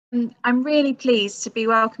I'm really pleased to be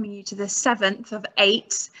welcoming you to the 7th of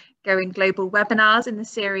 8 Going Global webinars in the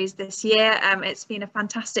series this year. It's been a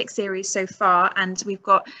fantastic series so far, and we've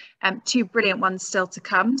got two brilliant ones still to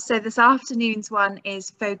come. So this afternoon's one is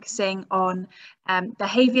focusing on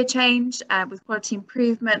behaviour change with quality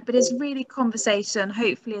improvement, but it's really conversation,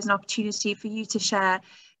 hopefully as an opportunity for you to share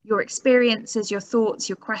your experiences, your thoughts,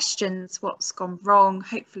 your questions, what's gone wrong,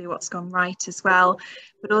 hopefully what's gone right as well,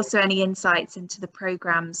 but also any insights into the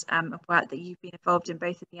programmes of work that you've been involved in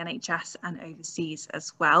both at the NHS and overseas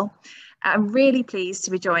as well. I'm really pleased to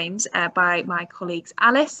be joined by my colleagues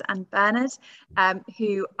Alice and Bernard,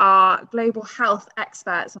 who are global health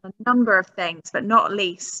experts on a number of things, but not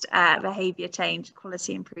least behaviour change,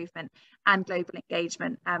 quality improvement and global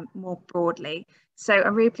engagement more broadly. So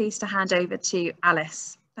I'm really pleased to hand over to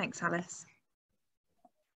Alice. Thanks, Alice.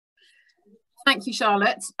 Thank you,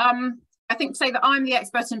 Charlotte. I think to say that I'm the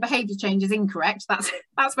expert in behaviour change is incorrect. That's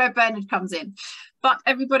where Bernard comes in. But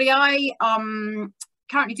everybody, I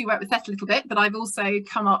currently do work with Seth a little bit, but I've also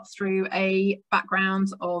come up through a background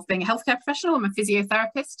of being a healthcare professional. I'm a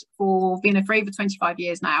physiotherapist been for over 25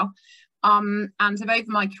 years now. And have over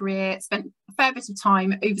my career spent a fair bit of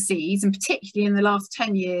time overseas, and particularly in the last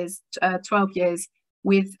 10 years, 12 years,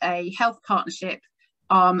 with a health partnership,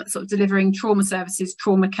 sort of delivering trauma services,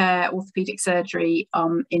 trauma care, orthopaedic surgery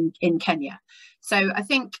in Kenya. So I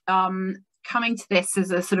think coming to this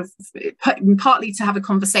as a sort of partly to have a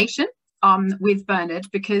conversation with Bernard,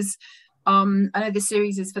 because I know this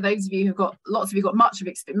series is for those of you who've got masses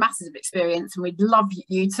of experience, and we'd love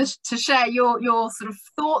you to share your sort of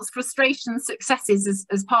thoughts, frustrations, successes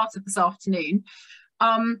as part of this afternoon.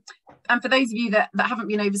 And for those of you that haven't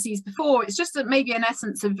been overseas before, it's just maybe an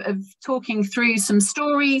essence of talking through some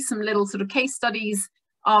stories, some little sort of case studies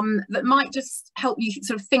that might just help you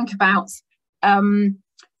sort of think about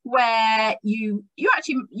where you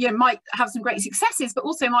might have some great successes, but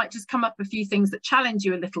also might just come up a few things that challenge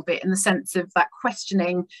you a little bit, in the sense of that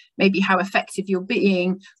questioning maybe how effective you're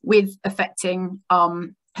being with affecting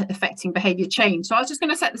behaviour change. So I was just going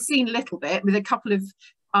to set the scene a little bit with a couple of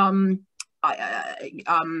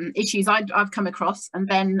issues I've come across, and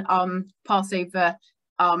then pass over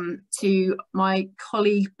to my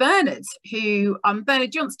colleague Bernard, who Bernard,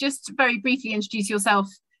 do you want to just very briefly introduce yourself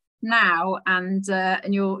now and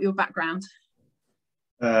your background?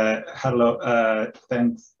 Hello,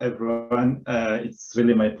 thanks everyone. It's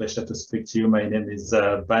really my pleasure to speak to you. My name is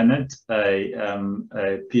Bernard. I am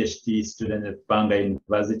a PhD student at Banga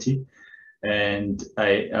University, and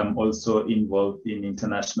I am also involved in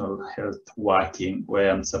international health working, where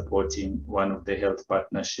I'm supporting one of the health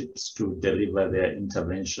partnerships to deliver their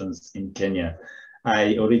interventions in Kenya.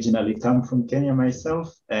 I originally come from Kenya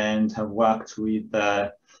myself and have worked with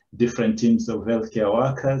different teams of healthcare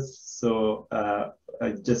workers. So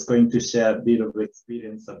I'm just going to share a bit of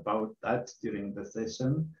experience about that during the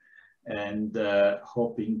session, and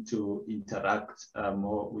hoping to interact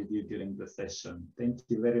more with you during the session. Thank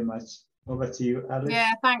you very much. Over to you, Alice.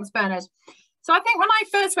 Yeah, thanks, Bernard. So I think when I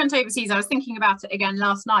first went overseas, I was thinking about it again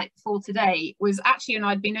last night before today, was actually, and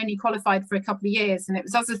I'd been only qualified for a couple of years, and it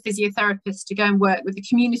was as a physiotherapist to go and work with the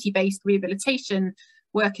community-based rehabilitation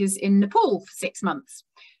workers in Nepal for 6 months.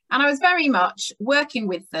 And I was very much working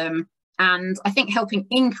with them, and I think helping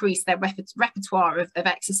increase their repertoire of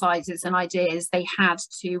exercises and ideas they had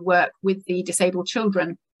to work with the disabled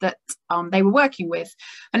children that they were working with.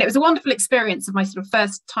 And it was a wonderful experience of my sort of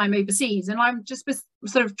first time overseas. And I'm just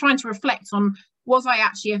sort of trying to reflect on, was I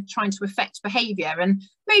actually trying to affect behaviour? And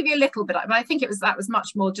maybe a little bit, but I think that was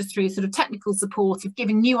much more just through sort of technical support of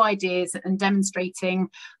giving new ideas and demonstrating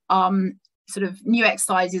sort of new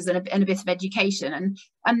exercises and a bit of education.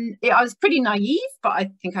 And I was pretty naive, but I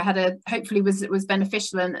think I had hopefully was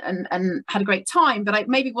beneficial and had a great time, but I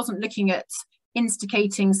maybe wasn't looking at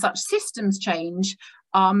instigating such systems change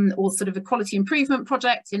or sort of a quality improvement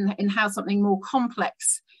project in how something more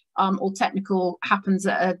complex or technical happens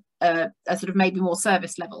at a sort of maybe more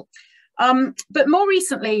service level. But more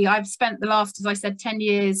recently, I've spent the last, as I said, 10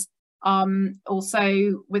 years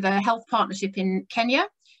also with a health partnership in Kenya.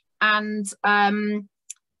 And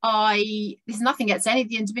this is nothing against any of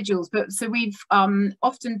the individuals, but so we've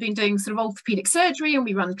often been doing sort of orthopaedic surgery, and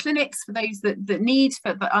we run clinics for those that need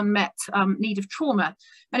for the unmet need of trauma.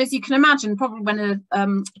 And as you can imagine, probably when a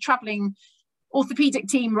traveling orthopaedic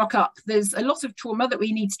team rock up, there's a lot of trauma that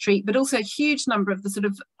we need to treat, but also a huge number of the sort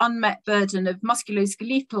of unmet burden of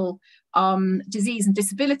musculoskeletal disease and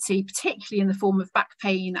disability, particularly in the form of back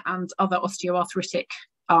pain and other osteoarthritic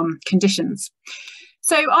conditions.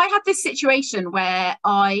 So I had this situation where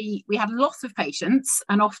we had lots of patients,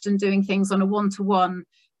 and often doing things on a one-to-one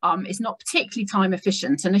It's not particularly time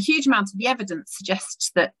efficient, and a huge amount of the evidence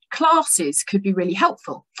suggests that classes could be really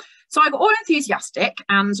helpful. So I got all enthusiastic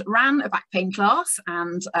and ran a back pain class,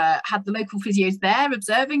 and had the local physios there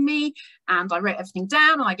observing me, and I wrote everything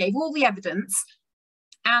down and I gave all the evidence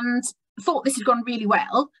and thought this had gone really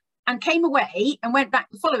well, and came away and went back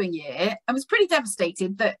the following year and was pretty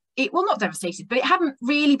devastated that it, well, not devastated, but it hadn't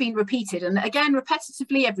really been repeated. And again,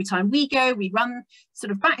 repetitively, every time we go, we run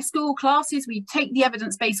sort of back school classes, we take the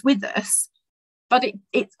evidence base with us, but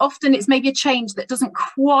it's often maybe a change that doesn't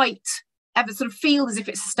quite ever sort of feel as if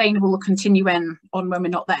it's sustainable or continue on when we're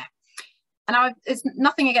not there. And it's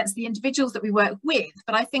nothing against the individuals that we work with,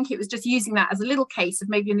 but I think it was just using that as a little case of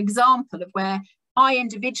maybe an example of where I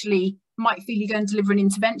individually might feel you're going to deliver an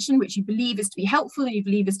intervention which you believe is to be helpful and you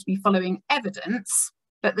believe is to be following evidence,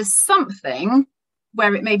 but there's something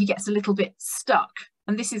where it maybe gets a little bit stuck.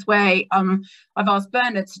 And this is where I've asked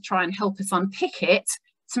Bernard to try and help us unpick it,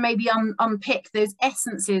 to maybe unpick those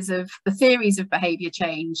essences of the theories of behaviour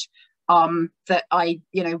change that I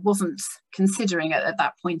wasn't considering at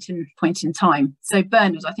that point in time. So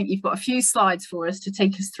Bernard, I think you've got a few slides for us to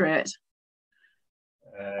take us through it.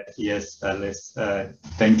 Yes, Alice,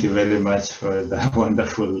 thank you very much for the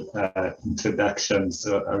wonderful introduction.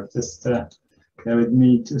 So I'll just bear with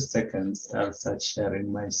me 2 seconds. I'll start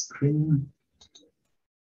sharing my screen.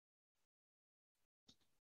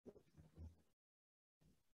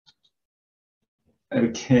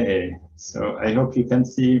 Okay, so I hope you can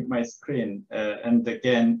see my screen. And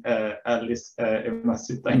again, Alice,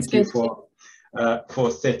 massive thank you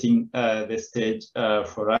for setting the stage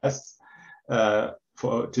for us.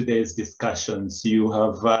 For today's discussions, you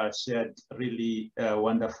have shared really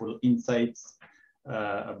wonderful insights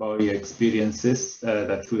about your experiences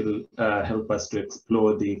that will help us to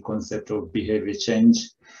explore the concept of behavior change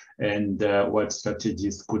and what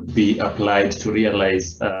strategies could be applied to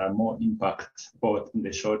realize more impact both in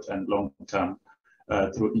the short and long term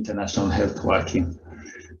through international health working.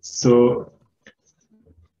 So,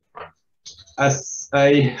 as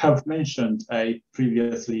I have mentioned, I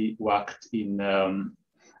previously worked in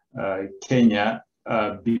Kenya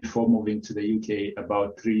before moving to the UK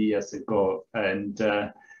about 3 years ago. And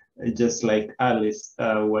just like Alice,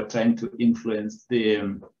 we're trying to influence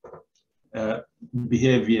the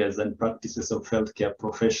behaviors and practices of healthcare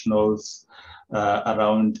professionals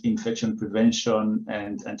around infection prevention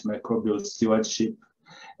and antimicrobial stewardship.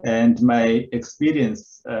 And my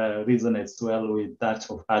experience resonates well with that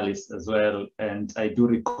of Alice as well. And I do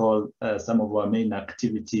recall some of our main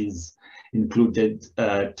activities included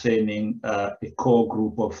training a core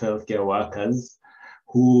group of healthcare workers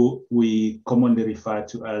who we commonly refer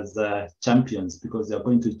to as champions, because they're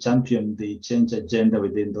going to champion the change agenda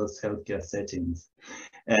within those healthcare settings.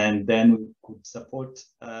 And then we could support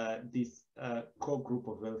this core group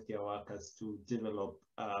of healthcare workers to develop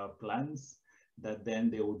plans that then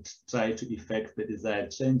they would try to effect the desired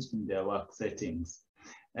change in their work settings.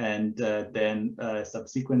 And then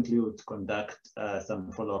subsequently would conduct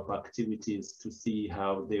some follow-up activities to see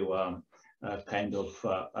how they were kind of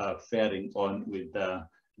faring on with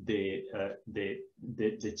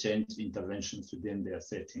the change interventions within their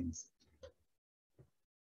settings.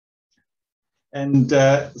 And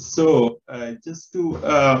so just to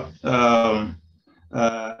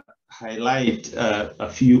highlight a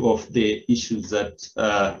few of the issues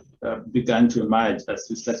that began to emerge as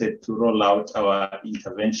we started to roll out our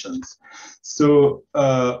interventions. So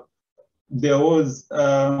there was,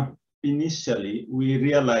 initially, we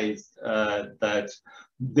realized that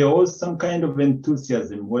there was some kind of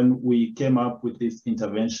enthusiasm when we came up with these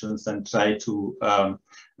interventions and tried to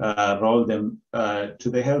roll them to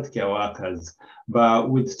the healthcare workers. But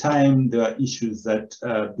with time, there are issues that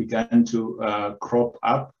began to crop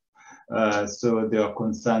up. So there are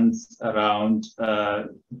concerns around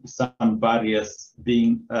some barriers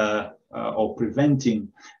being or preventing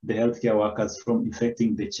the healthcare workers from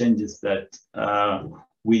effecting the changes that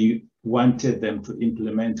we wanted them to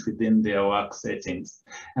implement within their work settings.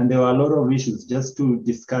 And there were a lot of issues, just to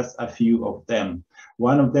discuss a few of them.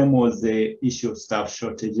 One of them was the issue of staff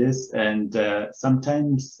shortages. And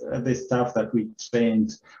sometimes the staff that we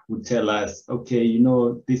trained would tell us, okay, you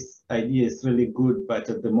know, this idea is really good, but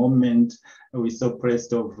at the moment we're so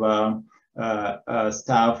pressed of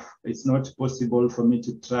staff, it's not possible for me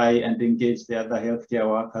to try and engage the other healthcare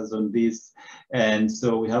workers on this. And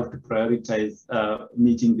so we have to prioritize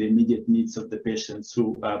meeting the immediate needs of the patients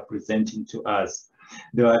who are presenting to us.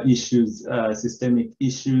 There are issues, systemic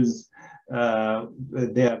issues.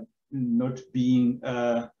 There not being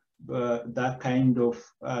that kind of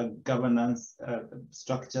governance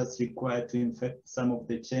structures required to effect some of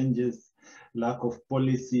the changes. lack of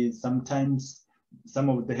policies. Sometimes some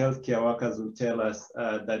of the healthcare workers will tell us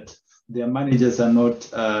that their managers are not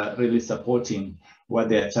really supporting what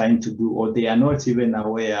they are trying to do, or they are not even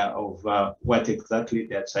aware of what exactly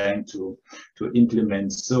they are trying to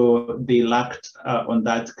implement. So they lacked on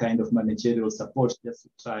that kind of managerial support just to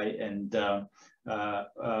try and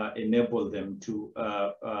enable them to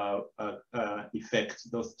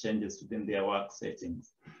effect those changes within their work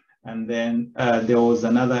settings. And then there was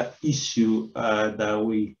another issue that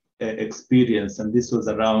we experienced, and this was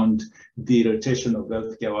around the rotation of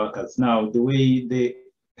healthcare workers. Now, the way the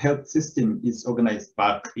health system is organized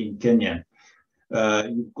back in Kenya,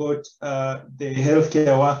 you've got the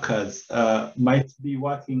healthcare workers might be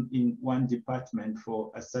working in one department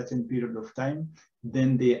for a certain period of time,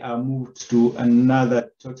 then they are moved to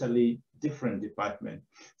another totally different department.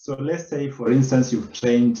 So let's say, for instance, you've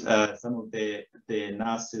trained some of the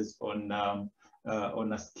nurses on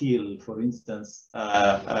a skill, for instance,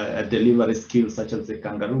 a delivery skill such as the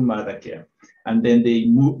kangaroo mother care, and then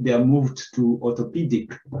they are moved to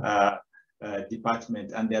orthopedic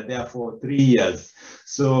department, and they're there for 3 years.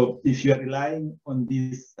 So if you are relying on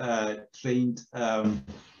these trained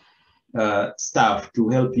staff to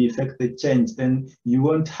help you effect the change, then you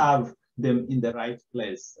won't have them in the right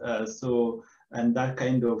place. And that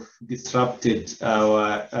kind of disrupted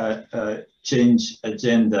our change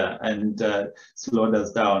agenda and slowed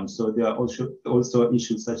us down. So there are also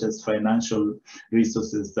issues such as financial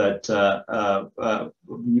resources that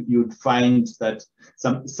you'd find that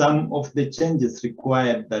some of the changes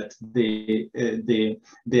required that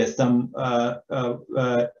there are some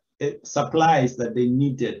supplies that they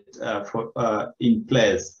needed in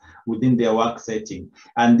place within their work setting,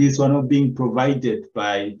 and these were not being provided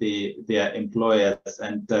by their employers,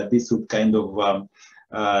 and this would kind of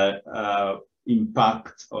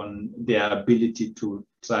impact on their ability to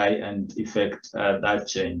try and effect that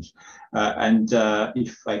change. And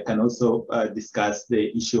if I can also discuss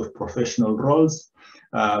the issue of professional roles.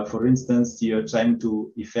 For instance, you're trying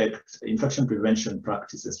to effect infection prevention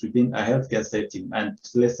practices within a healthcare setting, and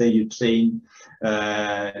let's say you train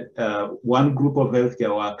one group of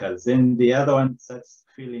healthcare workers, then the other one starts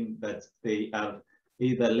feeling that they are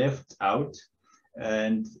either left out,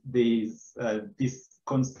 and there's this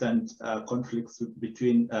constant conflicts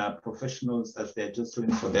between professionals as they're just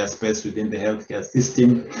looking for their space within the healthcare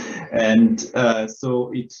system. And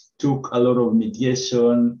so it took a lot of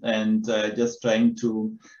mediation and just trying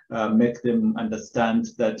to make them understand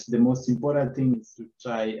that the most important thing is to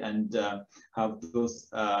try and have those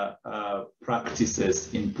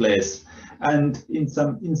practices in place. And in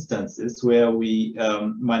some instances where we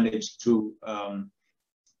managed to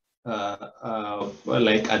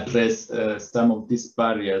like address some of these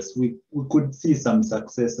barriers, we could see some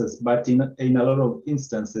successes, but in a lot of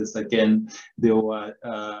instances, again, there were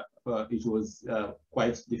it was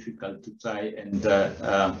quite difficult to try and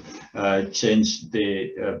change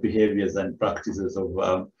the behaviors and practices of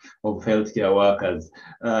healthcare workers.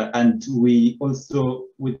 And we also,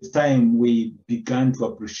 with time, we began to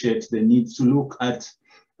appreciate the need to look at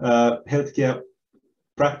healthcare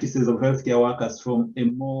practices of healthcare workers from a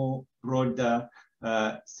more broader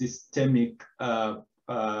systemic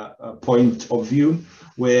point of view,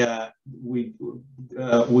 where we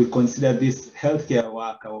consider this healthcare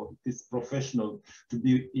worker or this professional to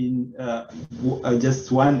be in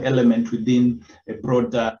just one element within a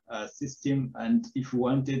broader system. And if we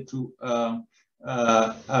wanted to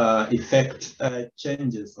effect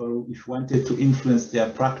changes, or if we wanted to influence their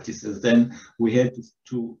practices, then we had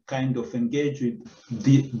to kind of engage with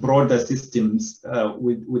the broader systems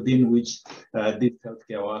within which this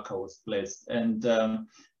healthcare worker was placed. And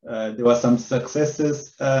there were some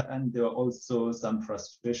successes and there were also some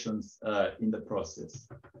frustrations in the process.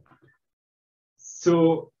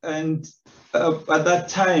 So, and at that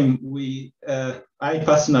time, I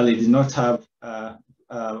personally did not have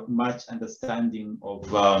much understanding of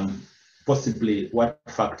possibly what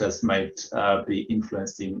factors might be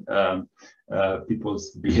influencing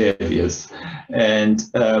people's behaviors. And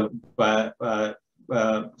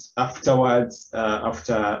afterwards,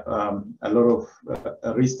 after a lot of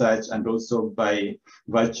research, and also by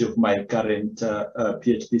virtue of my current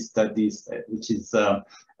PhD studies, which is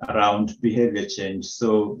around behavior change.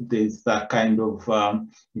 So there's that kind of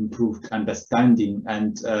improved understanding,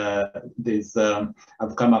 and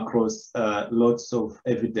I've come across lots of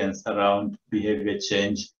evidence around behavior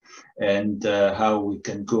change and how we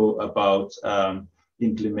can go about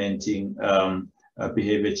implementing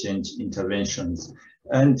behavior change interventions.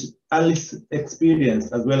 And Alice's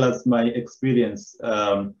experience, as well as my experience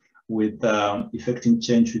with effecting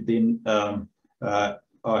change within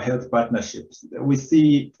health partnerships. We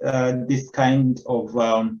see this kind of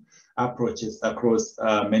approaches across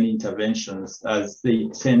many interventions as they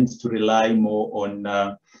tend to rely more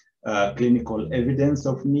on clinical evidence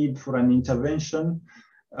of need for an intervention,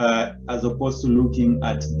 as opposed to looking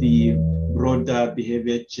at the broader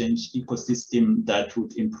behavior change ecosystem that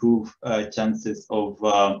would improve chances of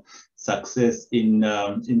success in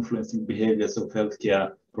influencing behaviors of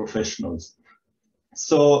healthcare professionals.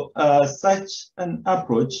 So such an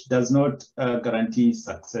approach does not guarantee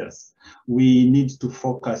success. We need to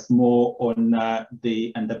focus more on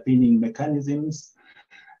the underpinning mechanisms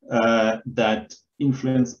that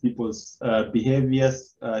influence people's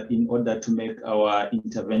behaviors in order to make our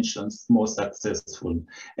interventions more successful.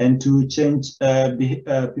 And to change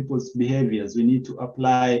people's behaviors, we need to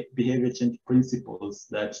apply behavior change principles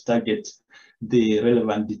that target the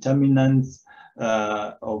relevant determinants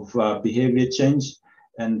of behavior change.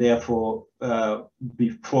 And therefore,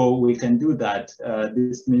 before we can do that,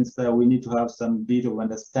 this means that we need to have some bit of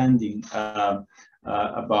understanding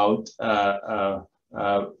about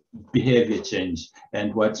behavior change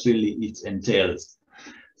and what really it entails.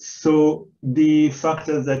 So the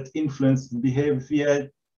factors that influence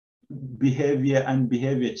behavior and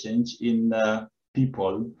behavior change in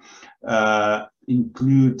people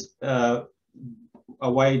include a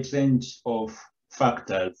wide range of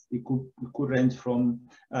factors. It could range from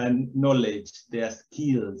knowledge, their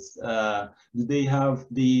skills. Do they have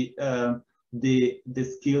the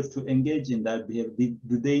skills to engage in that behavior?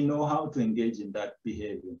 Do they know how to engage in that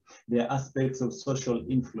behavior? There are aspects of social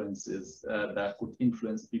influences that could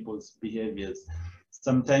influence people's behaviors.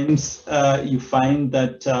 Sometimes you find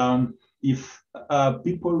that if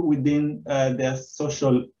people within their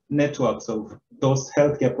social networks of those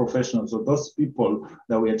healthcare professionals or those people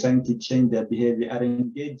that we are trying to change their behavior are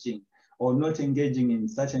engaging or not engaging in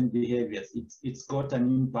certain behaviors, it's got an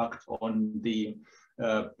impact on the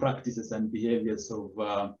practices and behaviors of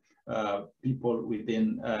people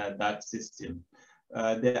within that system.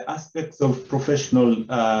 There are aspects of professional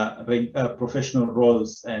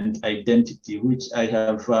roles and identity, which I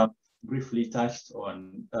have briefly touched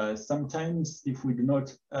on. Sometimes if we do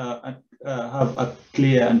not have a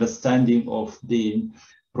clear understanding of the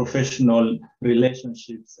professional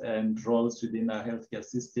relationships and roles within our healthcare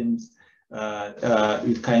systems,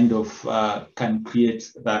 it kind of can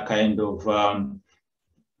create that kind of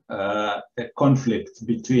a conflict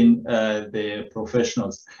between the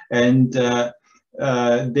professionals. And there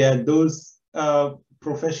are those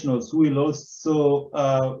professionals who will also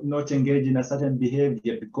not engage in a certain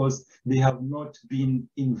behavior because they have not been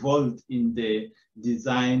involved in the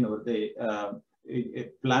design or the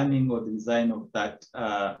planning or the design of that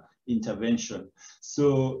intervention.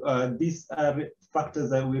 So these are factors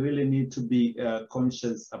that we really need to be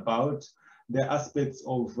conscious about. The aspects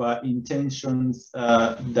of intentions,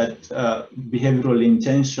 that behavioral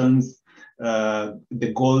intentions,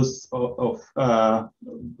 the goals of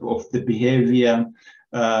the behavior.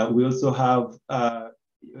 We also have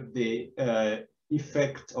the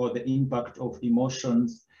effect or the impact of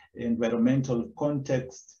emotions, environmental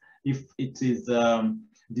context, if it is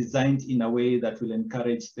designed in a way that will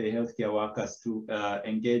encourage the healthcare workers to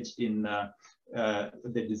engage in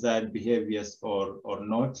the desired behaviors or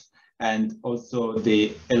not, and also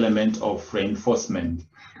the element of reinforcement.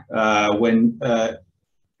 When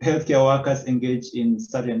healthcare workers engage in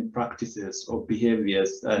certain practices or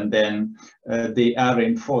behaviors, and then they are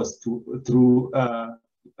reinforced through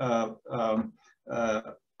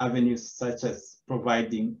avenues such as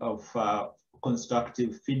providing of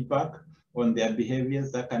constructive feedback on their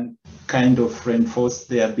behaviors that can kind of reinforce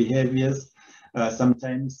their behaviors.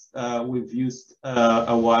 Sometimes we've used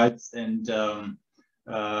awards and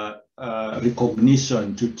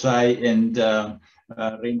recognition to try and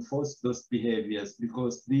reinforce those behaviors,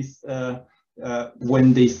 because this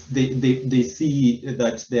when they see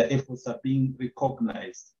that their efforts are being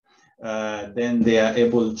recognized, then they are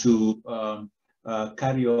able to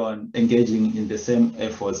carry on engaging in the same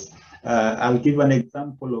efforts. I'll give an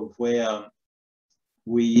example of where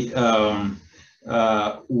we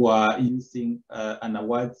were using an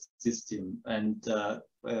award system and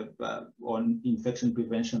on infection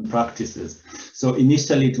prevention practices. So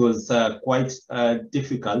initially it was quite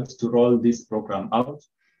difficult to roll this program out,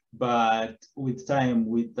 but with time,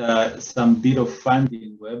 with some bit of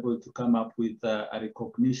funding, we're able to come up with a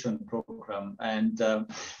recognition program. And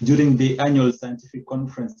during the annual scientific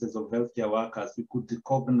conferences of healthcare workers, we could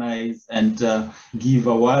recognize and give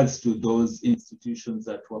awards to those institutions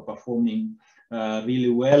that were performing really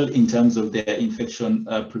well in terms of their infection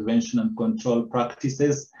prevention and control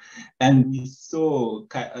practices. And we saw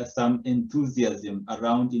some enthusiasm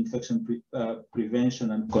around infection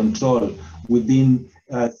prevention and control within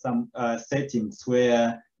some settings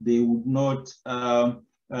where they would not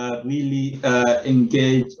really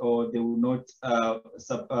engage, or they will not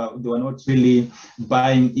they were not really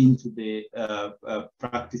buying into the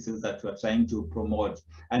practices that we're trying to promote.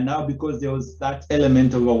 And now, because there was that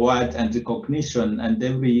element of award and recognition, and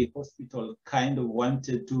every hospital kind of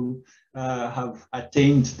wanted to have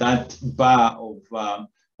attained that bar of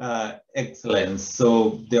excellence,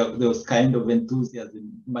 so there was kind of enthusiasm,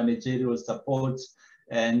 managerial support,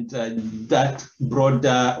 and that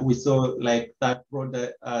broader, we saw like that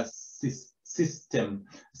broader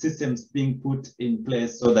systems being put in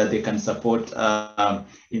place so that they can support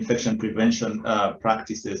infection prevention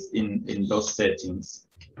practices in those settings.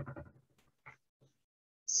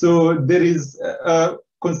 So there is,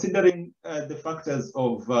 considering the factors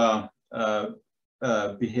of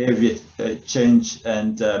behavior change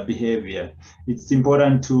and behavior, it's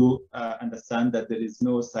important to understand that there is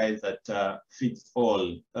no size that fits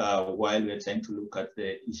all while we're trying to look at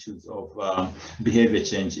the issues of behavior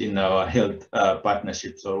change in our health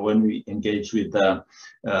partnerships, or when we engage with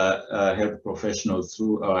health professionals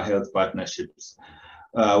through our health partnerships.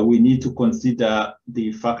 We need to consider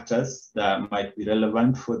the factors that might be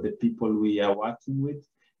relevant for the people we are working with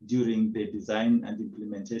during the design and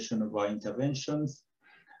implementation of our interventions,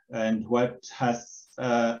 and what has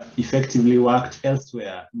effectively worked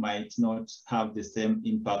elsewhere might not have the same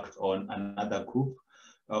impact on another group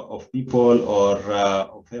of people or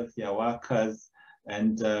of healthcare workers.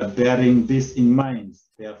 And bearing this in mind,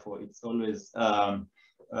 therefore, it's always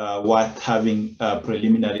worth having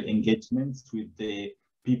preliminary engagements with the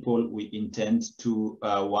people we intend to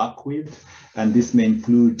work with. And this may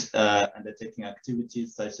include undertaking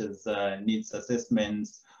activities such as needs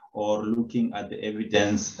assessments, or looking at the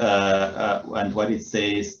evidence and what it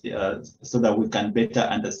says, so that we can better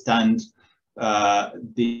understand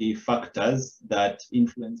the factors that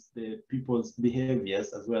influence the people's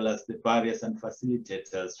behaviors, as well as the barriers and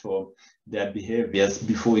facilitators for their behaviors,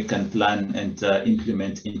 before we can plan and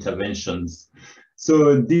implement interventions.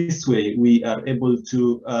 So this way, we are able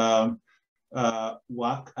to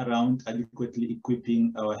work around adequately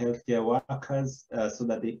equipping our healthcare workers so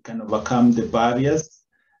that they can overcome the barriers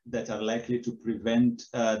that are likely to prevent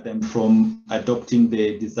them from adopting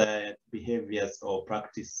the desired behaviors or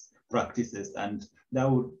practices, and that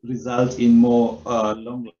would result in more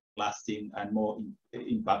long-lasting and more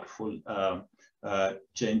impactful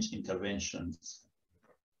change interventions.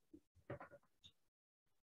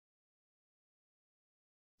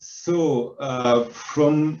 So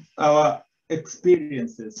from our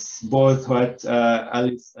experiences, both what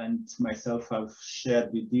Alice and myself have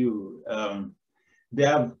shared with you,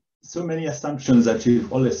 there are so many assumptions that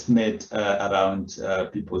we've always made around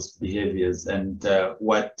people's behaviors and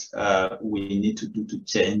what we need to do to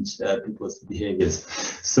change people's behaviors.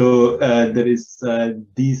 So there is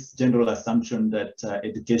this general assumption that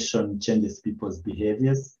education changes people's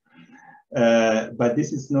behaviors. But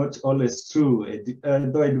this is not always true.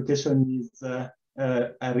 Though education is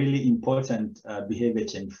a really important behavior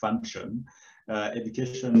change function,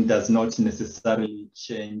 education does not necessarily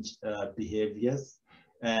change behaviors,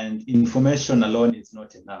 and information alone is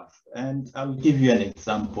not enough. And I'll give you an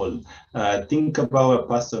example. Think about a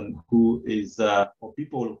person who is, or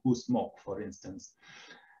people who smoke, for instance,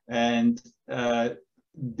 and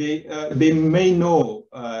they may know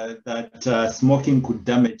that smoking could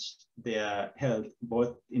damage their health,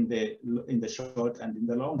 both in the short and in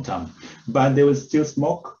the long term, but they will still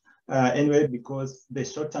smoke anyway, because the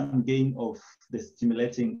short-term gain of the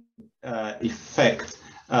stimulating effect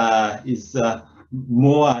is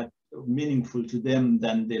more meaningful to them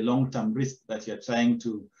than the long-term risk that you're trying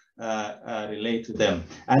to relate to them.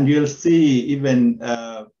 And you'll see even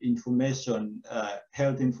information,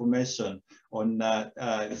 health information on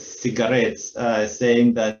cigarettes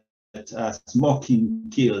saying that smoking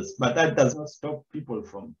kills, but that does not stop people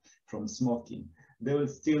from smoking. They will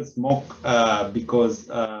still smoke because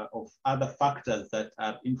of other factors that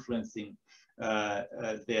are influencing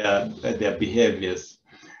their behaviors.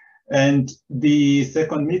 And the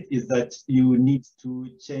second myth is that you need to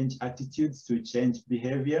change attitudes to change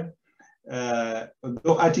behavior.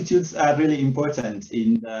 Although attitudes are really important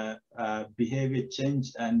in behavior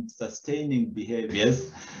change and sustaining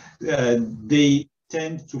behaviors, they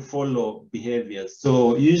tend to follow behaviors.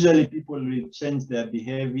 So usually people will change their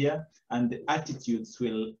behavior and the attitudes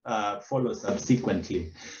will follow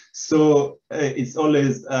subsequently. So it's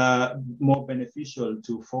always more beneficial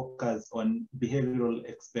to focus on behavioral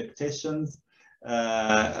expectations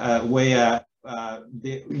where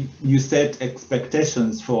you set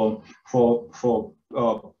expectations for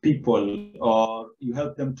people, or you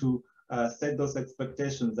help them to set those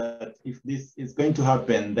expectations that if this is going to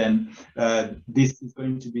happen, then this is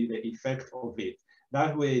going to be the effect of it.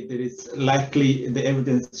 That way, there is likely, the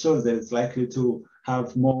evidence shows that it's likely to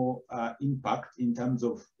have more impact in terms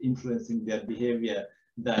of influencing their behavior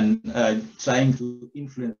than trying to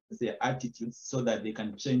influence their attitudes so that they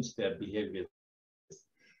can change their behavior.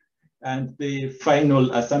 And the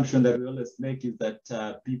final assumption that we always make is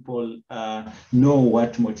that people know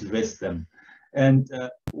what motivates them. And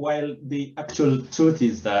while the actual truth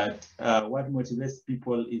is that what motivates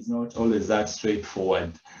people is not always that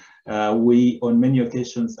straightforward. We, on many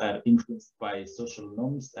occasions, are influenced by social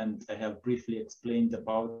norms, and I have briefly explained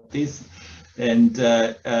about this. And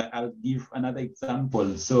I'll give another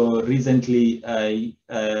example. So recently, I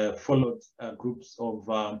followed groups of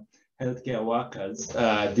healthcare workers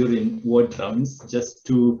during ward rounds just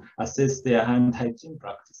to assess their hand hygiene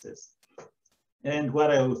practices. And what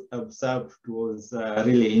I observed was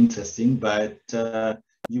really interesting, but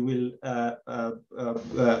you will,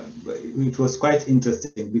 it was quite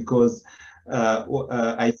interesting because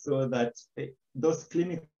I saw that those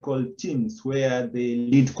clinical teams where the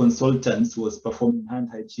lead consultants was performing hand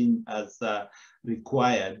hygiene as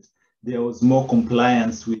required, there was more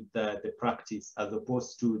compliance with the practice as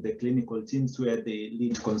opposed to the clinical teams where the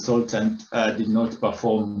lead consultant did not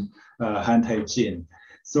perform hand hygiene.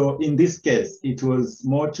 So in this case, it was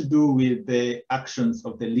more to do with the actions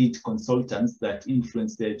of the lead consultants that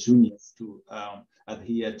influenced their juniors to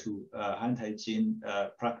adhere to hand hygiene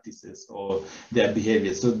practices or their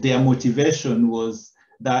behavior. So their motivation was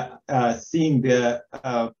that seeing their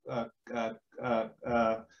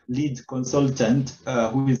lead consultant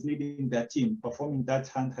who is leading their team performing that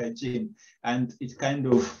hand hygiene, and it kind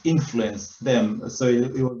of influenced them. So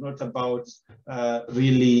it was not about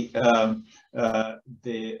really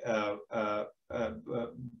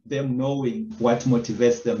them knowing what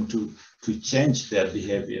motivates them to change their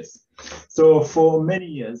behaviors. So for many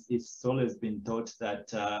years, it's always been thought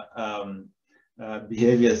that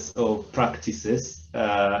behaviors or practices,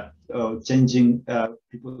 or changing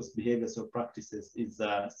people's behaviors or practices is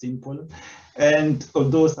simple. And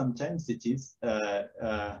although sometimes it is,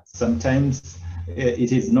 sometimes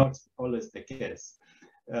it is not always the case.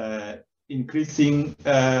 Increasing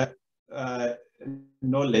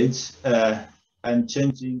knowledge and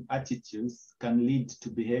changing attitudes can lead to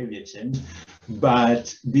behavior change,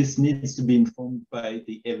 but this needs to be informed by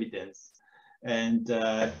the evidence and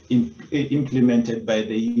implemented by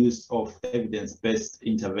the use of evidence-based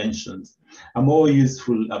interventions. A more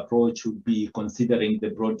useful approach would be considering the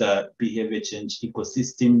broader behavior change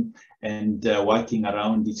ecosystem and working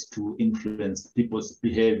around it to influence people's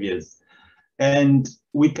behaviors. And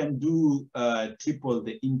we can do triple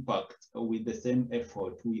the impact with the same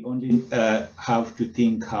effort. We only have to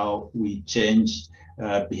think how we change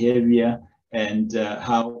behavior and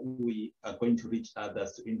how we are going to reach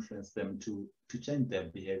others to influence them to change their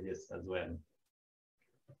behaviors as well.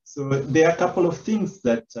 So there are a couple of things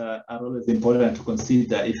that are always important to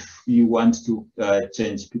consider if you want to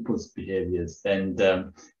change people's behaviors. And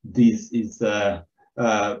this is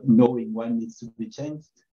knowing what needs to be changed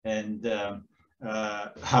and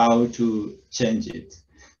how to change it.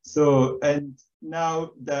 So, and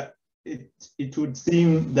now that it would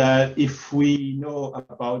seem that if we know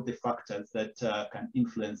about the factors that can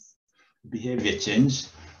influence behavior change,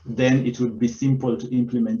 then it would be simple to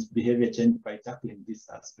implement behavior change by tackling these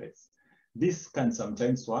aspects. This can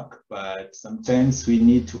sometimes work, but sometimes we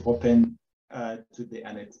need to open to the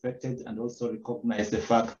unexpected and also recognize the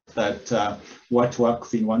fact that what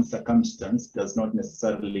works in one circumstance does not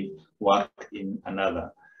necessarily work in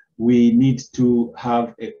another. We need to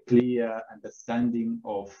have a clear understanding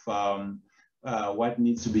of what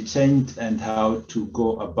needs to be changed and how to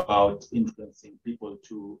go about influencing people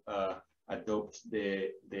to adopt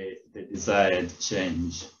the desired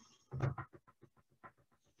change.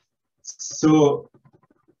 So,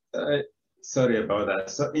 sorry about that.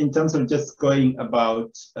 So in terms of just going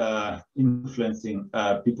about influencing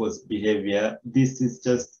people's behavior, this is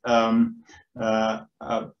just a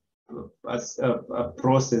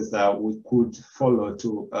process that we could follow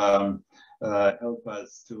to help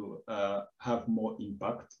us to have more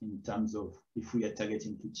impact in terms of if we are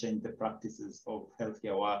targeting to change the practices of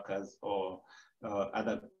healthcare workers or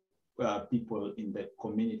other people in the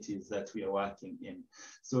communities that we are working in.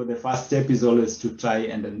 So the first step is always to try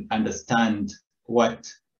and understand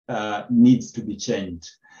what needs to be changed.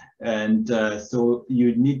 And so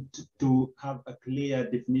you need to have a clear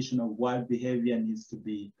definition of what behavior needs to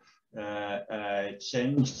be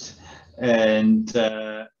changed, and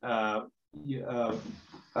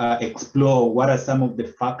explore what are some of the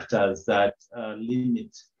factors that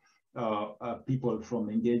limit people from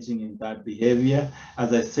engaging in that behavior.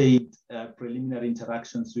 As I said, preliminary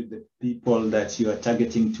interactions with the people that you are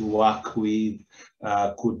targeting to work with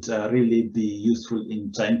could really be useful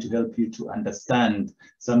in trying to help you to understand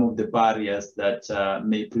some of the barriers that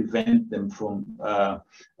may prevent them from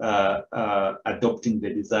adopting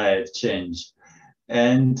the desired change.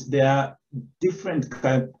 And there are different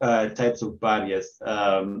types of barriers.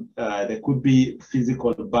 There could be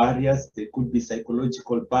physical barriers, there could be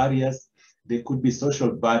psychological barriers, there could be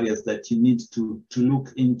social barriers that you need to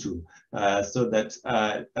look into so that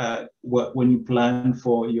when you plan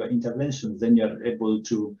for your interventions, then you're able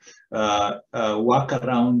to work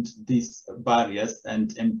around these barriers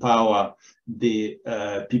and empower the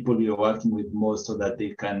people you're working with more so that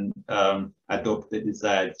they can adopt the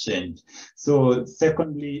desired change. So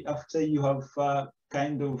secondly, after you have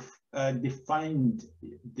kind of defined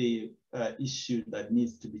the issue that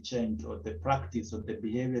needs to be changed, or the practice or the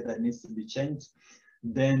behavior that needs to be changed,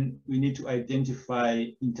 then we need to identify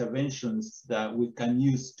interventions that we can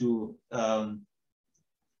use to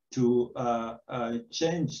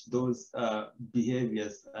change those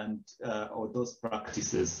behaviors and or those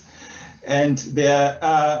practices. And there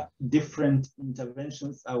are different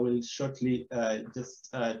interventions. I will shortly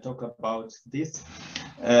just talk about this.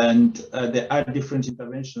 And there are different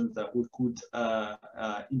interventions that we could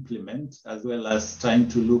implement, as well as trying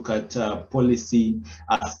to look at policy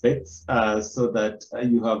aspects so that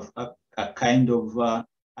you have a kind of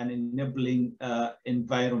an enabling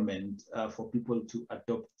environment for people to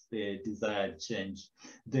adopt the desired change.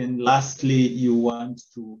 Then lastly, you want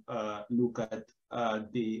to look at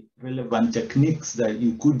the relevant techniques that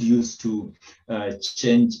you could use to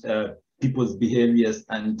change people's behaviors,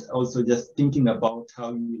 and also just thinking about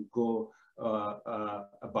how you will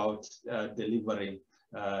go about delivering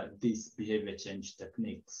these behavior change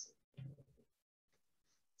techniques.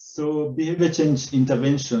 So behavior change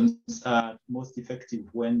interventions are most effective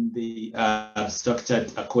when they are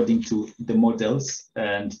structured according to the models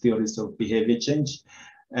and theories of behavior change.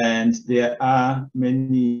 And there are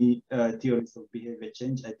many theories of behavior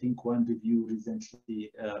change. I think one review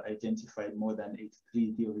recently identified more than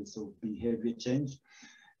 83 theories of behavior change.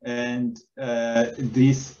 And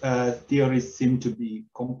these theories seem to be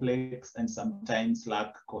complex and sometimes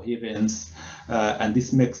lack coherence. And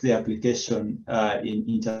this makes the application in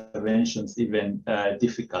interventions even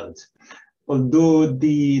difficult. Although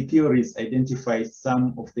the theories identify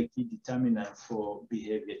some of the key determinants for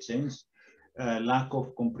behavior change, lack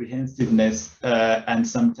of comprehensiveness and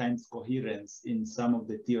sometimes coherence in some of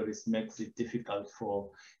the theories makes it difficult for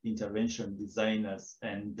intervention designers,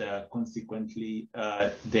 and consequently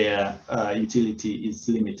their utility is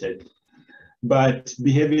limited. But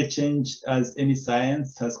behavior change, as any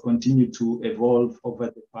science, has continued to evolve over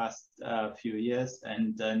the past few years,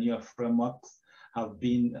 and newer frameworks have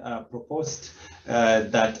been proposed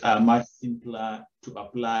that are much simpler to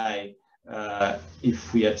apply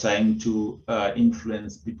if we are trying to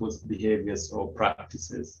influence people's behaviors or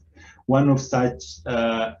practices. One of such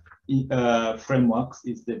frameworks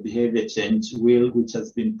is the behavior change wheel, which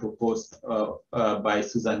has been proposed by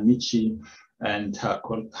Susan Michi and her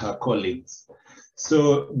colleagues.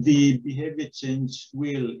 So the behavior change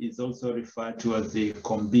wheel is also referred to as the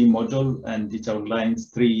COM-B model, and it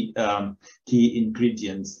outlines three key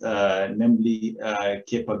ingredients, namely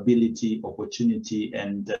capability, opportunity,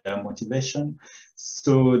 and motivation.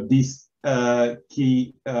 So these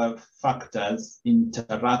key factors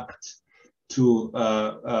interact to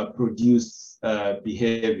produce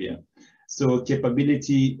behavior. So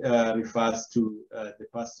capability refers to the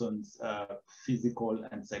person's physical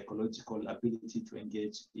and psychological ability to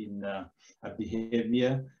engage in a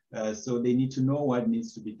behavior. So they need to know what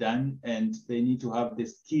needs to be done, and they need to have the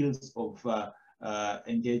skills of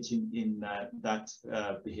engaging in that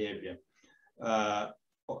behavior.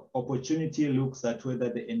 Opportunity looks at whether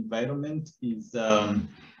the environment is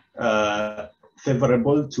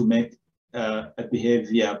favorable to make a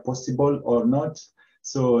behavior possible or not.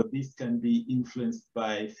 So this can be influenced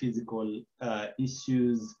by physical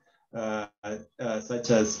issues such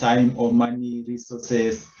as time or money,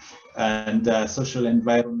 resources, and social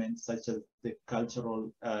environments such as the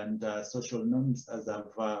cultural and social norms, as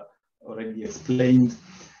I've already explained.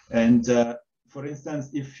 And for instance,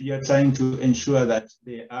 if you're trying to ensure that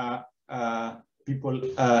there are people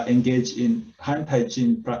engage in hand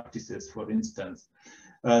hygiene practices, for instance,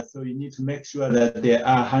 so you need to make sure that there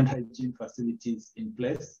are hand hygiene facilities in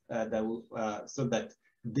place that will, so that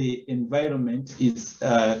the environment is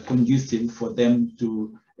conducive for them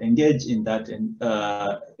to engage in that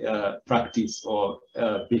practice or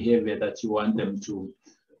behavior that you want them to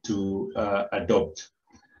adopt.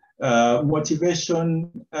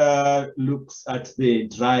 Motivation looks at the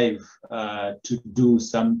drive to do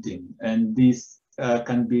something, and this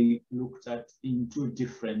can be looked at in two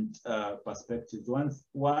different perspectives.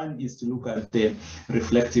 One is to look at the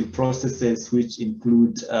reflective processes, which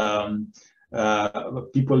include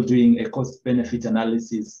people doing a cost-benefit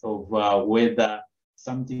analysis of whether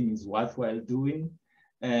something is worthwhile doing.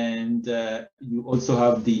 And you also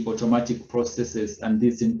have the automatic processes, and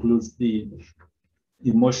this includes the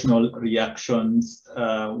emotional reactions,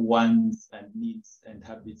 wants and needs and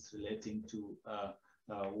habits relating to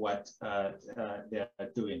what they are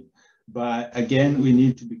doing. But again, we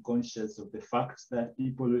need to be conscious of the fact that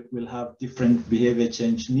people will have different behavior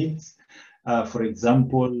change needs. For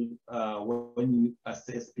example, when you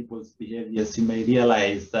assess people's behaviors, you may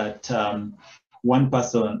realize that one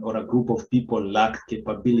person or a group of people lack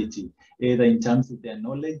capability, either in terms of their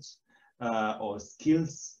knowledge or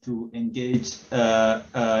skills to engage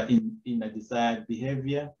in a desired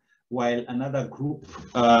behavior, while another group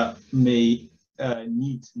may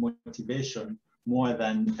need motivation more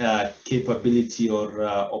than capability or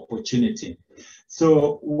opportunity.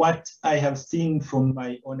 So what I have seen from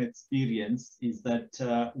my own experience is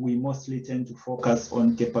that we mostly tend to focus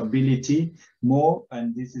on capability more,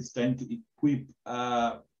 and this is trying to equip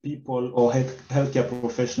people or healthcare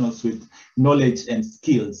professionals with knowledge and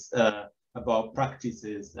skills about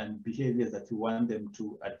practices and behaviors that we want them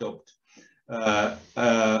to adopt.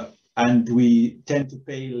 And we tend to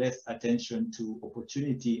pay less attention to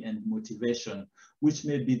opportunity and motivation, which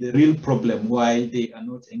may be the real problem why they are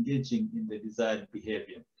not engaging in the desired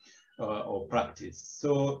behavior or practice.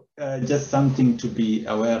 So just something to be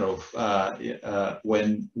aware of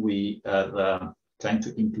when we are trying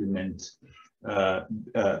to implement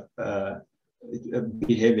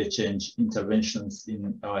behavior change interventions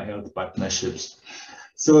in our health partnerships.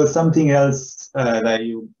 So something else that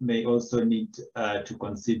you may also need to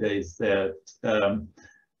consider is that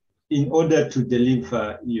in order to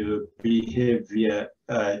deliver your behavior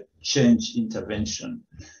change intervention,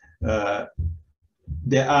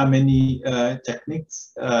 there are many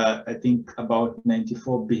techniques, I think about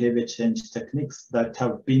 94 behavior change techniques that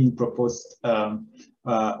have been proposed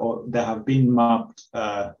or that have been mapped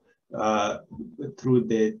through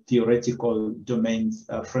the theoretical domains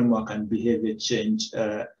framework and behavior change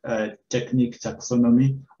technique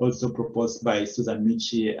taxonomy, also proposed by Susan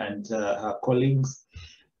Michie and her colleagues.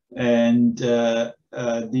 And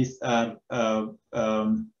these are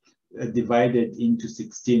divided into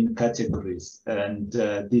 16 categories, and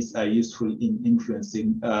these are useful in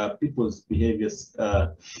influencing people's behaviors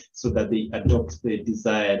so that they adopt the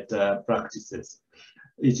desired practices.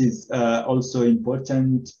 It is also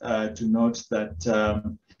important to note that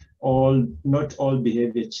not all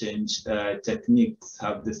behavior change techniques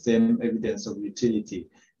have the same evidence of utility.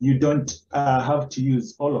 You don't have to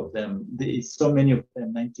use all of them. There is so many of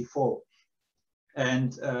them, 94.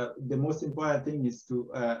 And the most important thing is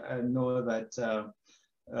to know that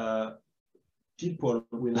people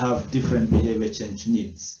will have different behavior change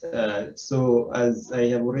needs. So as I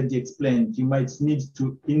have already explained, you might need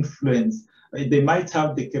to influence. They might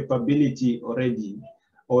have the capability already,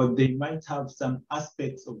 or they might have some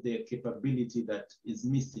aspects of their capability that is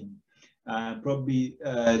missing. Probably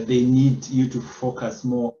they need you to focus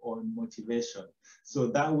more on motivation. So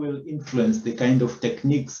that will influence the kind of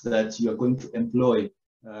techniques that you are going to employ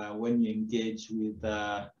when you engage with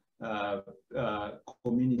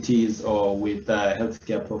communities or with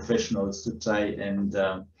healthcare professionals to try and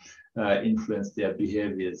influence their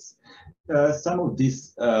behaviors. Some of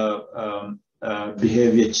these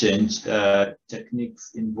behavior change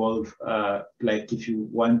techniques involve, like if you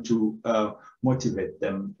want to motivate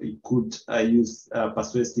them, you could use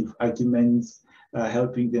persuasive arguments,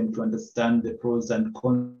 helping them to understand the pros and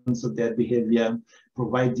cons of their behavior,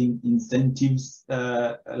 providing incentives,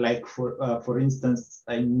 like for instance,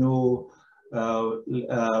 I know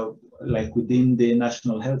like within the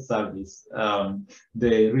National Health Service,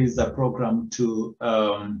 there is a program to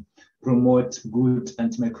promote good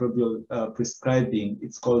antimicrobial prescribing.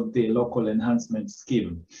 It's called the Local Enhancement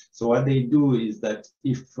Scheme. So what they do is that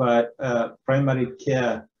if primary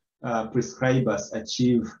care prescribers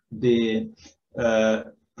achieve the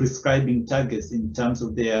prescribing targets in terms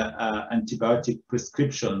of their antibiotic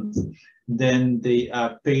prescriptions, then they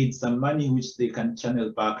are paid some money which they can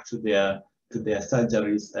channel back to their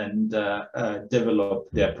surgeries and develop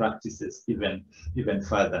their practices even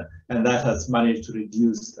further. And that has managed to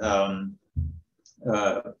reduce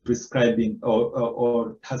prescribing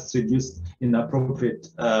or has reduced inappropriate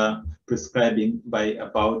prescribing by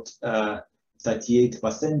about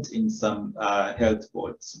 38% in some health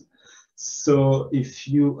boards. So if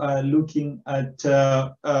you are looking at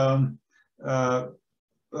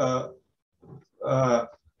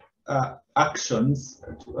actions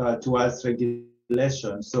towards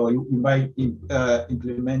regulation, so you might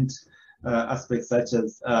implement aspects such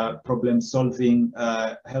as problem solving,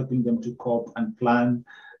 helping them to cope and plan,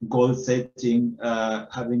 goal setting,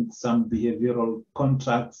 having some behavioral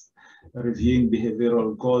contracts, reviewing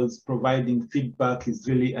behavioral goals, providing feedback is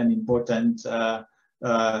really an important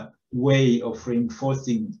way of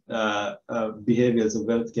reinforcing behaviors of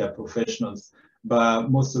healthcare professionals. But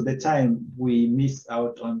most of the time, we miss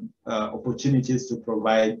out on opportunities to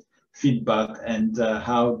provide feedback and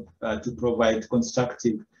how to provide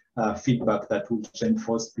constructive feedback that would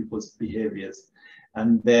reinforce people's behaviors.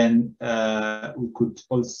 And then we could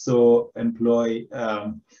also employ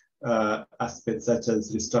aspects such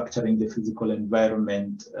as restructuring the physical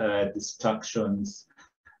environment, distractions,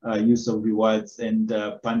 use of rewards and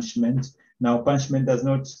punishment. Now, punishment does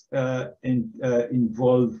not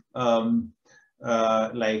involve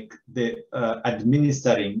like the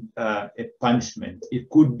administering a punishment. It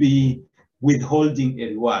could be withholding a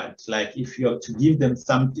reward. Like if you're to give them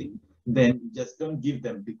something, then just don't give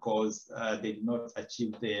them because they did not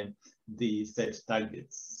achieve the set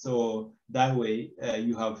targets. So that way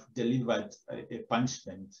you have delivered a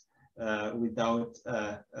punishment without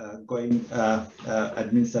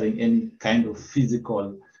administering any kind of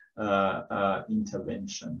physical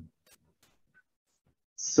intervention.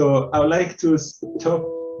 So I would like to stop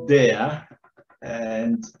there,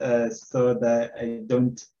 and so that I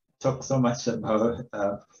don't talk so much about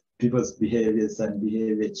people's behaviors and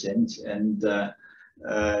behavior change, and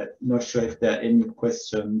not sure if there are any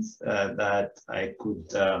questions that I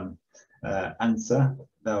could answer.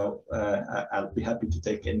 Now, I'll be happy to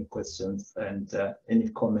take any questions and any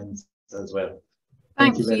comments as well.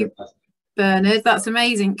 Thank you very much, Bernard. That's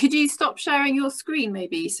amazing. Could you stop sharing your screen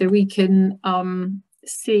maybe so we can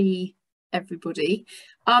see everybody?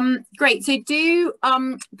 Great. So do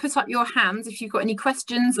put up your hands if you've got any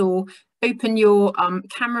questions, or open your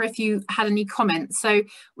camera if you had any comments. So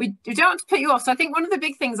we don't want to put you off. So I think one of the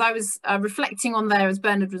big things I was reflecting on there as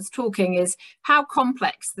Bernard was talking is how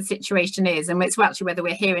complex the situation is, and it's actually whether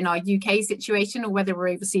we're here in our UK situation or whether we're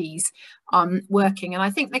overseas working. And I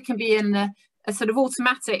think there can be a sort of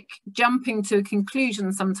automatic jumping to a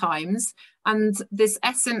conclusion sometimes, and this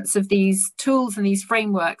essence of these tools and these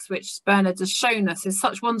frameworks which Bernard has shown us is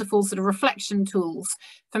such wonderful sort of reflection tools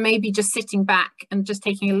for maybe just sitting back and just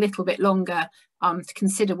taking a little bit longer to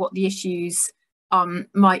consider what the issues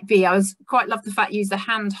might be. I quite love the fact you used the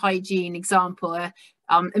hand hygiene example.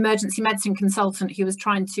 Emergency medicine consultant who was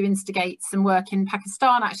trying to instigate some work in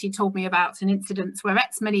Pakistan actually told me about an incident where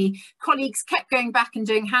many colleagues kept going back and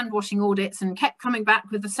doing hand washing audits and kept coming back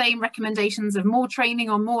with the same recommendations of more training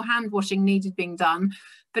or more hand washing needed being done.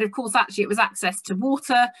 But of course, actually, it was access to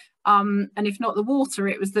water. And if not the water,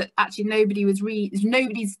 it was that actually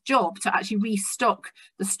nobody's job to actually restock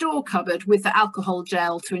the store cupboard with the alcohol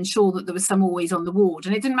gel to ensure that there was some always on the ward.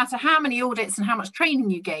 And it didn't matter how many audits and how much training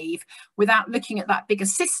you gave, without looking at that bigger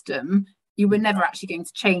system, you were never actually going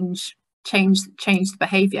to change the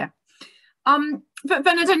behaviour. But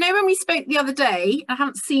Bernard, I know when we spoke the other day, I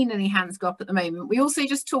haven't seen any hands go up at the moment. We also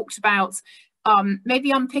just talked about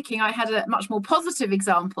maybe unpicking. I had a much more positive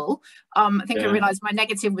example. I think I realised my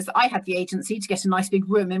negative was that I had the agency to get a nice big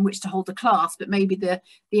room in which to hold a class, but maybe the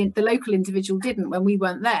local individual didn't when we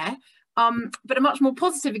weren't there. But a much more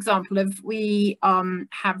positive example of we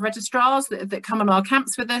have registrars that come on our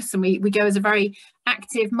camps with us, and we go as a very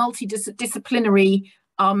active multidisciplinary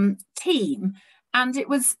team. And it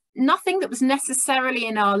was nothing that was necessarily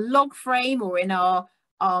in our log frame or in our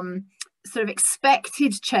sort of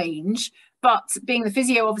expected change. But being the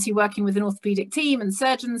physio, obviously working with an orthopaedic team and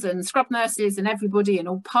surgeons and scrub nurses and everybody, and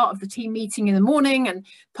all part of the team meeting in the morning and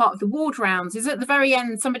part of the ward rounds, is at the very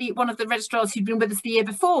end, one of the registrars who'd been with us the year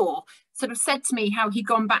before, sort of said to me how he'd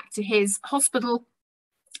gone back to his hospital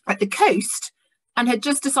at the coast and had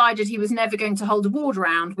just decided he was never going to hold a ward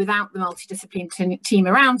round without the multidisciplinary team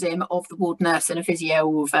around him of the ward nurse and a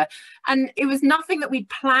physio. And it was nothing that we'd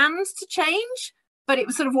planned to change, but it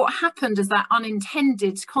was sort of what happened as that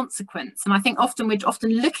unintended consequence. And I think often we're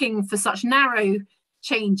looking for such narrow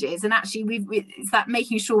changes, and actually it's that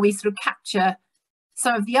making sure we sort of capture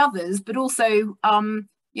some of the others, but also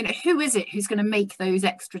you know, who is it who's going to make those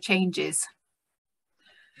extra changes?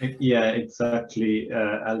 Yeah, exactly,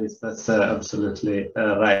 Alice, that's absolutely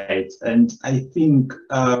right. And I think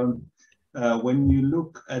when you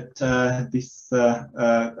look at this,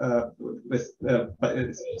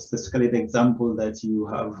 specifically the example that you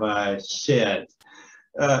have shared,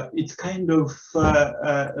 it kind of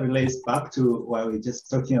relates back to what we were just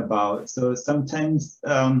talking about. So sometimes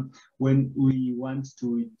when we want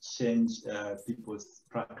to change people's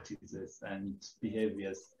practices and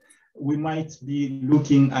behaviors, we might be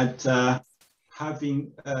looking at having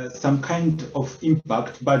some kind of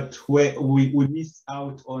impact, but where we miss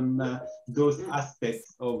out on those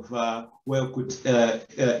aspects of where we could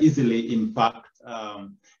easily impact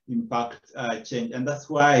change. And that's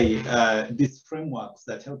why these frameworks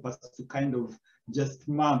that help us to kind of just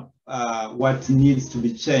map what needs to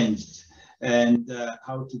be changed and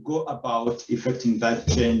how to go about effecting that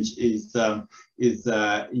change is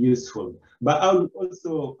useful. But I would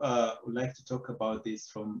also like to talk about this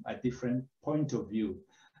from a different point of view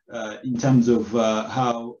in terms of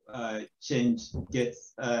how change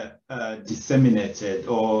gets disseminated,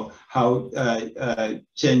 or how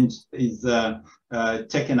change is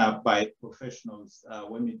taken up by professionals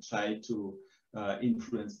when we try to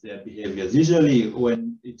influence their behaviors, usually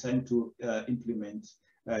when they tend to implement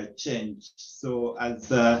change. So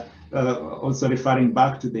as also referring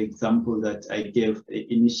back to the example that I gave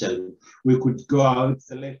initially, we could go out,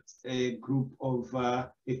 select a group of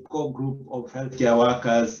a core group of healthcare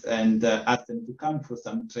workers and ask them to come for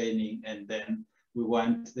some training, and then we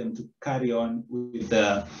want them to carry on with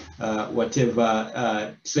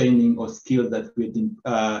whatever training or skill that we've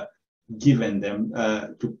given them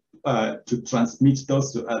to transmit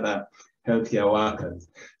those to other healthcare workers.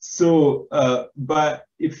 So, but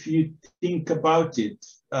if you think about it,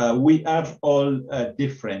 we are all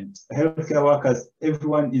different. Healthcare workers,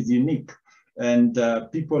 everyone is unique, and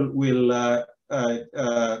people will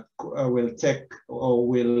take or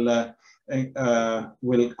will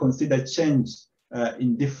consider change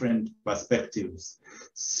in different perspectives.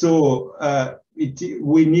 So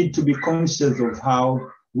we need to be conscious of how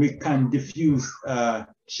we can diffuse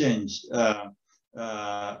change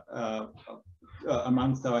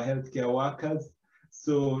amongst our healthcare workers.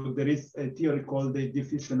 So there is a theory called the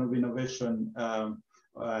diffusion of innovation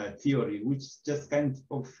theory, which just kind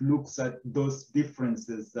of looks at those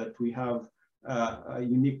differences that we have,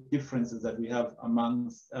 unique differences that we have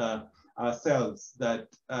amongst ourselves, that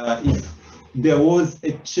if there was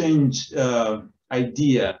a change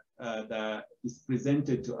idea that is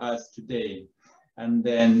presented to us today, and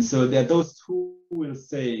then so there are those who will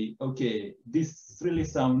say, okay, this really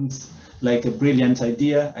sounds like a brilliant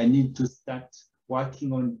idea. I need to start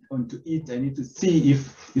working onto it. I need to see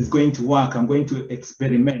if it's going to work. I'm going to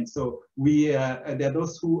experiment. So there are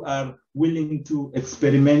those who are willing to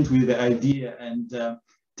experiment with the idea and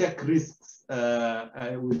take risks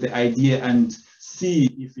with the idea and see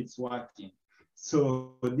if it's working.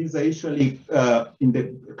 So these are usually in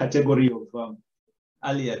the category of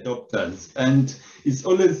early adopters, and it's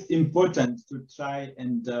always important to try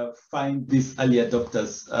and find these early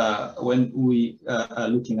adopters when we are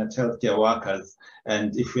looking at healthcare workers,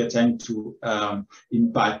 and if we are trying to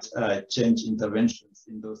impart change interventions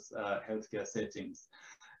in those healthcare settings.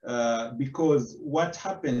 Because what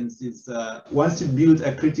happens is once you build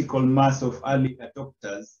a critical mass of early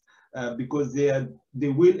adopters, because they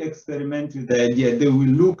will experiment with the idea, they will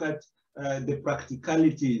look at the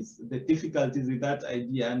practicalities, the difficulties with that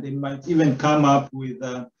idea, and they might even come up with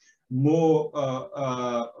more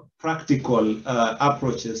practical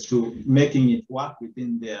approaches to making it work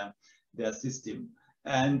within their system.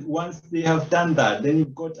 And once they have done that, then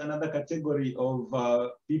you've got another category of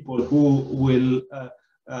people who will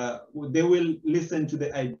they will listen to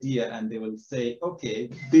the idea and they will say, okay,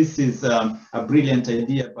 this is a brilliant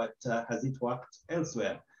idea, but has it worked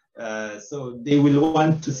elsewhere? So they will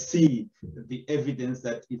want to see the evidence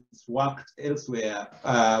that it's worked elsewhere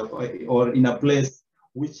or in a place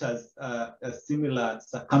which has a similar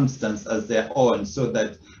circumstance as their own, so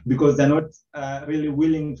that because they're not really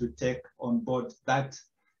willing to take on board that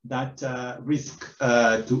risk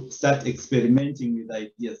to start experimenting with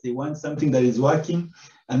ideas. They want something that is working,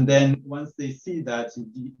 and then once they see that,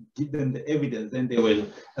 you give them the evidence, then they will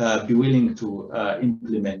be willing to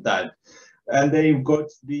implement that. And then you've got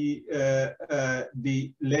the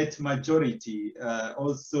late majority,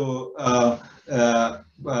 also a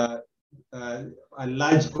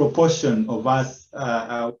large proportion of us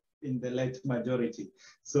in the late majority.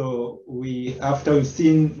 So after we've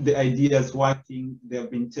seen the ideas working, they've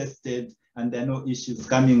been tested, and there are no issues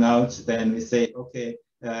coming out, then we say, okay,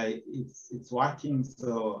 it's working,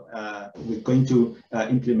 so we're going to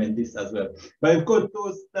implement this as well. But of course,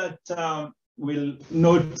 those that will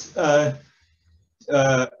not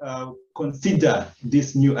consider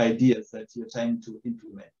these new ideas that you're trying to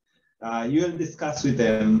implement. You will discuss with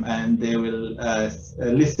them, and they will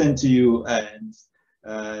listen to you, and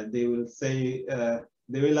they will say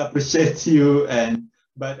they will appreciate you.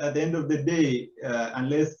 But at the end of the day,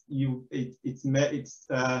 unless it's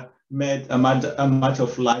made a matter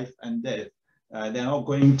of life and death, they're not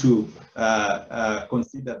going to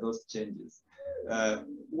consider those changes.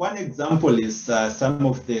 One example is some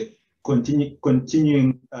of the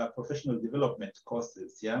continuing professional development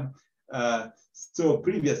courses. Yeah. So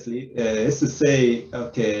previously, I used to say,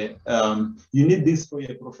 okay, you need this for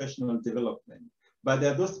your professional development, but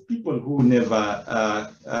there are those people who never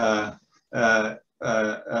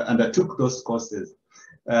undertook those courses.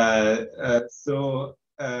 So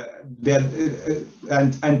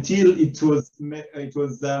until it was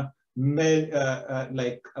made,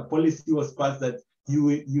 like a policy was passed that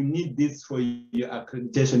you need this for your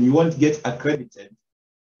accreditation. You won't get accredited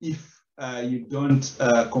if you don't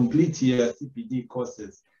complete your CPD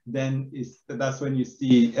courses. Then that's when you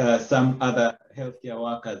see some other healthcare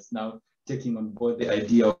workers now taking on board the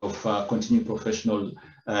idea of continuing professional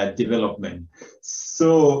development.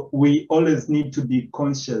 So we always need to be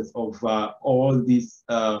conscious of all these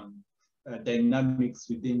dynamics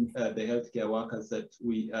within the healthcare workers that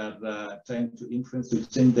we are trying to influence to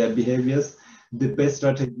change their behaviors. The best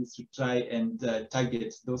strategy is to try and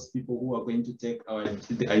target those people who are going to take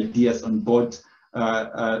the ideas on board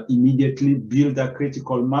immediately, build a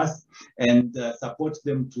critical mass, and support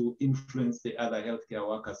them to influence the other healthcare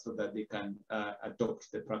workers so that they can adopt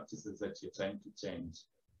the practices that you're trying to change.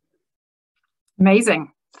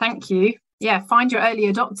 Amazing, thank you. Yeah, find your early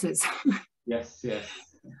adopters. Yes, yes.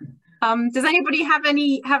 Does anybody have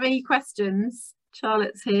any questions?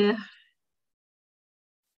 Charlotte's here.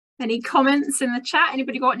 Any comments in the chat?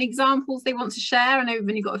 Anybody got any examples they want to share? I know we've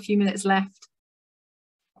only got a few minutes left.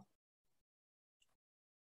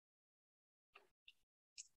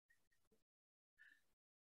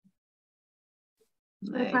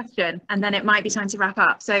 No question, and then it might be time to wrap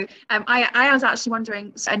up. So I was actually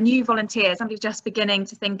wondering, a new volunteer, somebody just beginning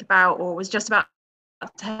to think about or was just about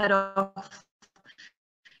to head off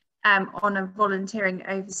on a volunteering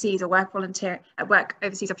overseas or work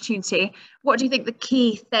overseas opportunity, what do you think the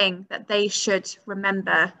key thing that they should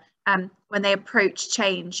remember when they approach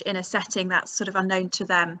change in a setting that's sort of unknown to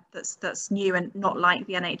them, that's new and not like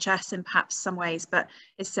the NHS in perhaps some ways, but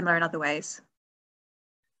is similar in other ways?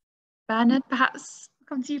 Bernard, perhaps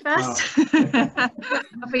come to you first. I'll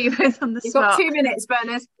put you both on the spot. You've got 2 minutes,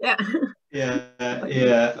 Bernard. Yeah.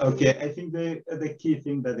 Yeah. Okay. I think the key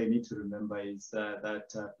thing that they need to remember is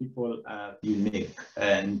that people are unique,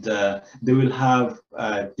 and they will have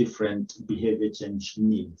different behavior change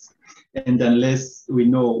needs. And unless we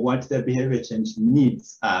know what their behavior change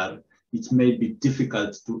needs are, it may be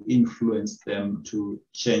difficult to influence them to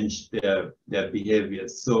change their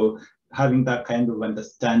behaviors. So having that kind of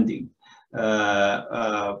understanding,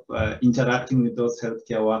 interacting with those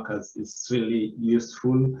healthcare workers is really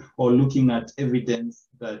useful, or looking at evidence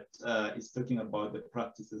that is talking about the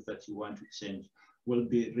practices that you want to change will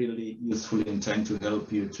be really useful in trying to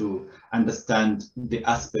help you to understand the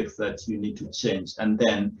aspects that you need to change. And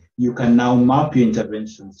then you can now map your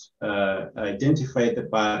interventions, identify the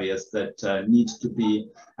barriers that need to be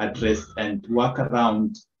addressed, and work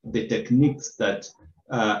around the techniques that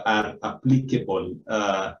are applicable,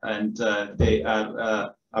 and they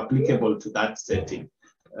are applicable to that setting.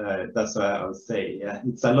 That's what I would say. Yeah,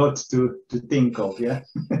 it's a lot to think of. Yeah.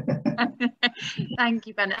 Thank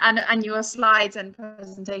you, Ben. And your slides and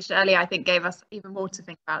presentation earlier, I think, gave us even more to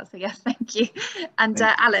think about. So yes, thank you. And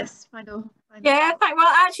Alice, final. Yeah,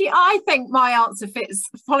 well, actually, I think my answer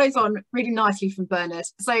follows on really nicely from Bernard.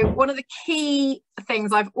 So one of the key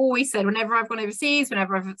things I've always said whenever I've gone overseas,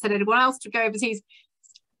 whenever I've said anyone else to go overseas,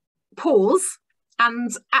 pause and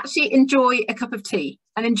actually enjoy a cup of tea,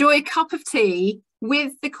 and enjoy a cup of tea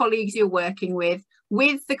with the colleagues you're working with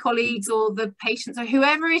the colleagues or the patients or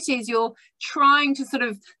whoever it is you're trying to sort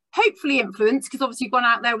of hopefully influence, because obviously you've gone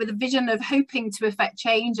out there with a vision of hoping to affect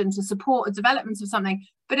change and to support a development of something.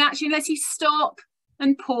 But actually, unless you stop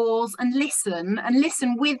and pause and listen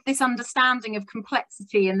with this understanding of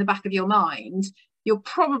complexity in the back of your mind, you'll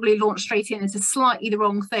probably launch straight into slightly the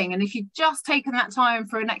wrong thing. And if you've just taken that time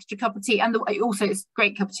for an extra cup of tea, and also it's a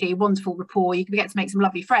great cup of tea, wonderful rapport, you can get to make some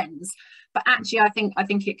lovely friends. But actually, I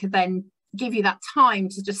think it could then give you that time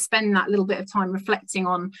to just spend that little bit of time reflecting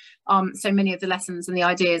on so many of the lessons and the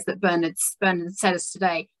ideas that Bernard said us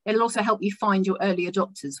today. It'll also help you find your early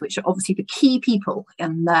adopters, which are obviously the key people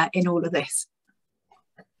in all of this.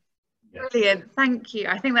 Brilliant, thank you.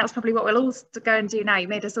 I think that's probably what we'll all go and do now. You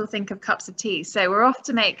made us all think of cups of tea. So we're off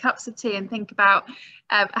to make cups of tea and think about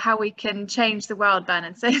how we can change the world,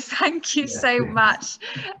 Bernard. So thank you so much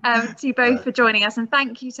to you both for joining us, and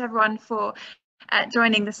thank you to everyone for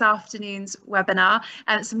joining this afternoon's webinar.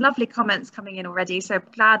 Some lovely comments coming in already, so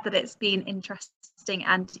glad that it's been interesting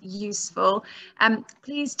and useful.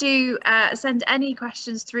 Please do send any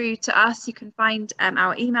questions through to us. You can find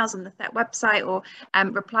our emails on the THET website, or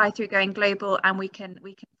reply through Going Global, and we can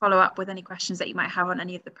follow up with any questions that you might have on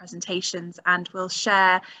any of the presentations, and we'll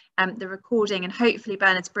share the recording and hopefully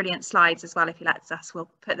Bernard's brilliant slides as well. If he lets us,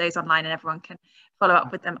 we'll put those online and everyone can follow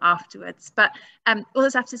up with them afterwards. But all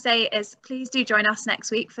that's have to say is please do join us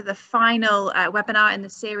next week for the final webinar in the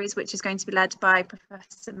series, which is going to be led by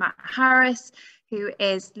Professor Matt Harris, who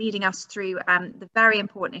is leading us through the very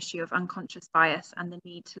important issue of unconscious bias and the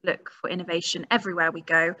need to look for innovation everywhere we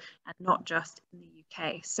go, and not just in the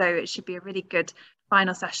UK. So it should be a really good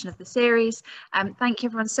final session of the series. Thank you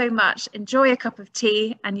everyone so much. Enjoy a cup of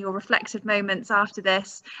tea and your reflective moments after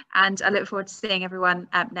this, and I look forward to seeing everyone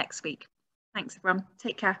next week. Thanks everyone.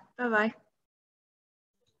 Take care. Bye bye.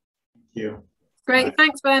 Thank you. Great. Bye.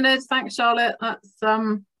 Thanks, Bernard. Thanks, Charlotte. That's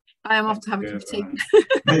I am off to have a cup of tea.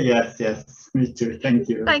 Yes, me too. Thank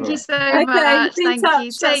you. Thank you so much. Thank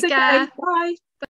you. Take care. Bye.